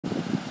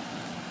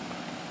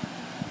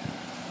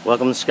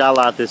Welcome to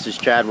Skylot. This is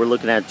Chad. We're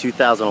looking at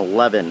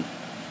 2011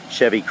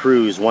 Chevy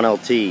Cruze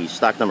 1LT,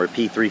 stock number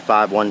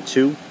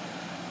P3512.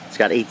 It's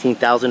got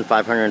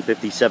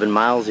 18,557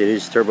 miles. It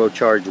is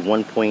turbocharged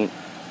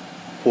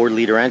 1.4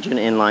 liter engine,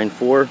 inline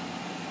 4,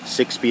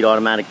 6-speed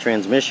automatic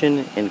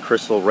transmission in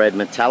crystal red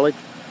metallic.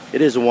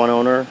 It is a one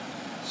owner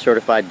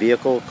certified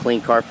vehicle,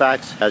 clean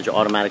Carfax, has your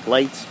automatic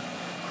lights,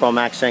 chrome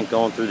accent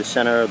going through the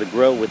center of the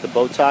grille with the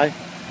bow tie,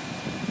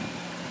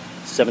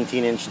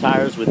 17-inch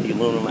tires with the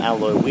aluminum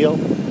alloy wheel,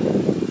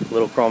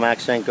 little chrome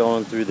accent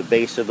going through the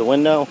base of the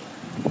window,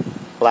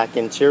 black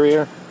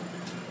interior,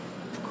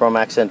 chrome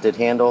accented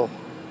handle,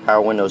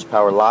 power windows,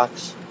 power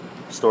locks,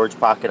 storage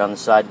pocket on the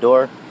side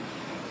door,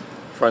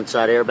 front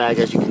side airbag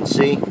as you can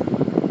see,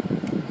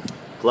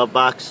 glove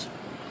box,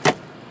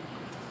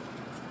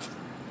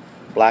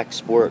 black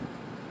sport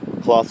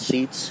cloth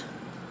seats,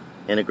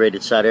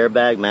 integrated side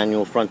airbag,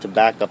 manual front to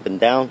back, up and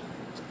down.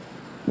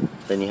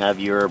 Then you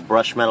have your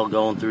brush metal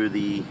going through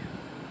the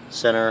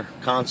center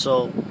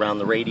console, around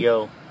the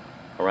radio,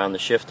 around the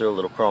shifter, a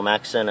little chrome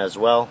accent as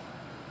well.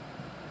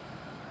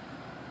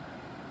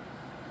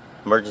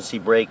 Emergency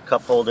brake,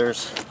 cup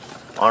holders,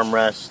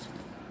 armrest,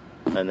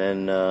 and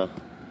then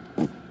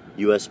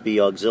USB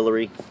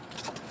auxiliary.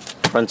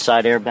 Front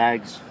side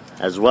airbags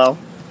as well.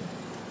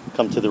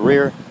 Come to the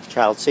rear,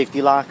 child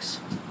safety locks.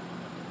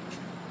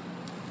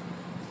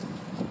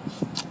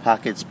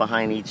 Pockets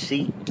behind each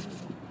seat.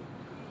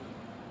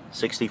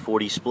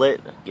 60-40 split,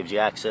 gives you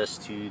access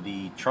to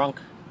the trunk.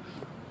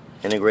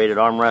 Integrated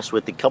armrest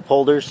with the cup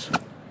holders.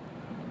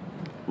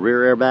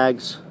 Rear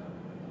airbags.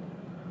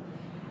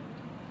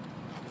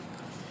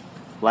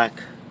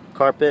 Black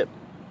carpet.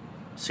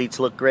 Seats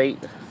look great.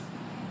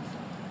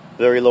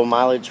 Very low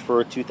mileage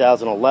for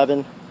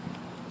 2011.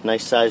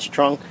 Nice sized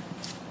trunk.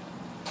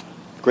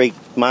 Great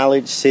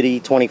mileage, city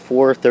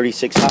 24,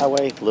 36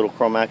 highway. Little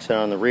chrome accent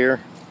on the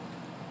rear.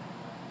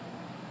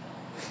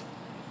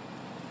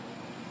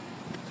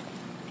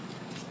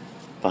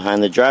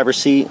 Behind the driver's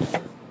seat,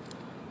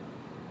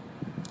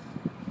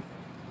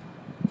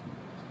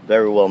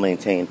 very well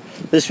maintained.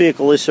 This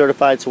vehicle is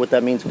certified, so what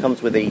that means, it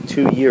comes with a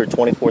 2-year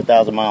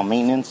 24,000 mile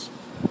maintenance,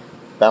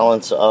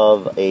 balance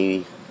of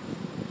a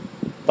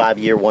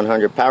 5-year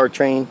 100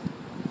 powertrain,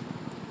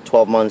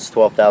 12 months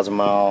 12,000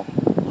 mile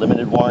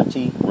limited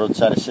warranty,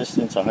 roadside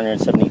assistance,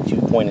 172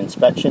 point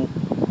inspection.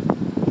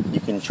 You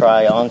can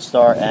try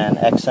OnStar and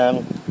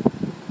XM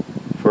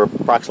for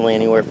approximately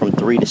anywhere from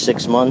 3 to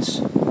 6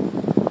 months.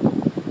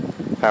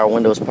 Power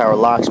windows, power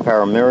locks,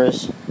 power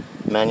mirrors,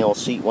 manual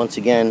seat once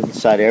again,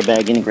 side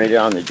airbag integrated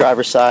on the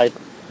driver's side,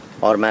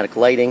 automatic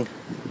lighting,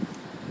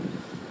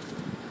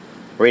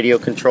 radio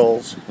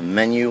controls,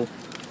 menu,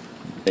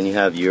 then you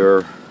have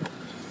your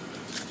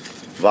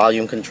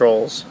volume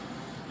controls.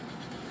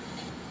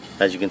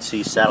 As you can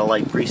see,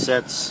 satellite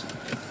presets,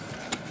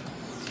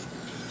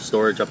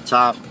 storage up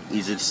top,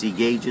 easy to see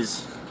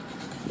gauges.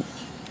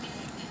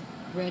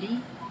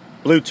 Ready?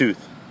 Bluetooth.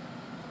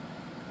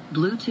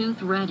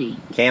 Bluetooth ready.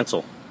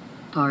 Cancel.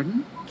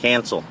 Pardon?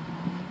 Cancel.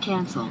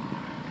 Cancel.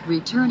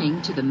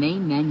 Returning to the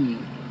main menu.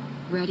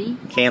 Ready?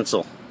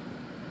 Cancel.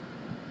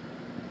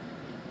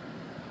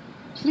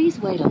 Please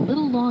wait a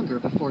little longer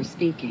before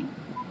speaking.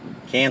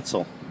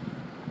 Cancel.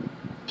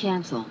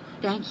 Cancel.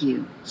 Thank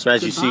you. So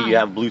as you see, you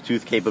have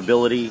Bluetooth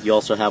capability. You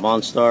also have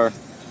OnStar,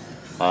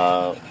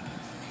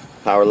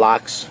 power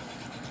locks,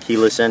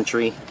 keyless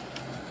entry,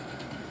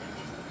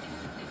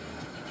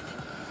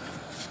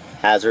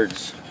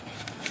 hazards,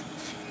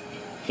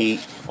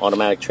 heat,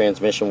 automatic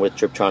transmission with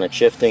Triptronic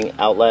shifting,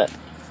 outlet.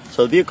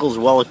 So the vehicle is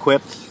well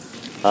equipped,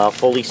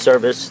 fully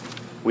serviced.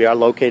 We are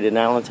located in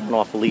Allentown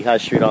off of Lehigh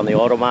Street on the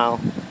Auto Mile.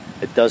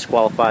 It does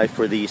qualify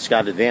for the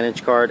Scott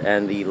Advantage card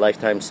and the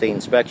lifetime state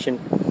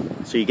inspection.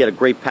 So you get a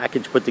great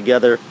package put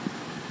together.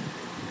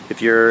 If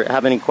you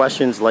have any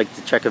questions, like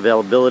to check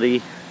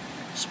availability,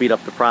 speed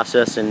up the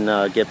process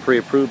and get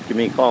pre-approved, give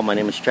me a call. My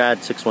name is Chad,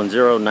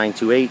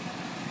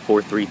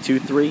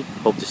 610-928-4323.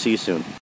 Hope to see you soon.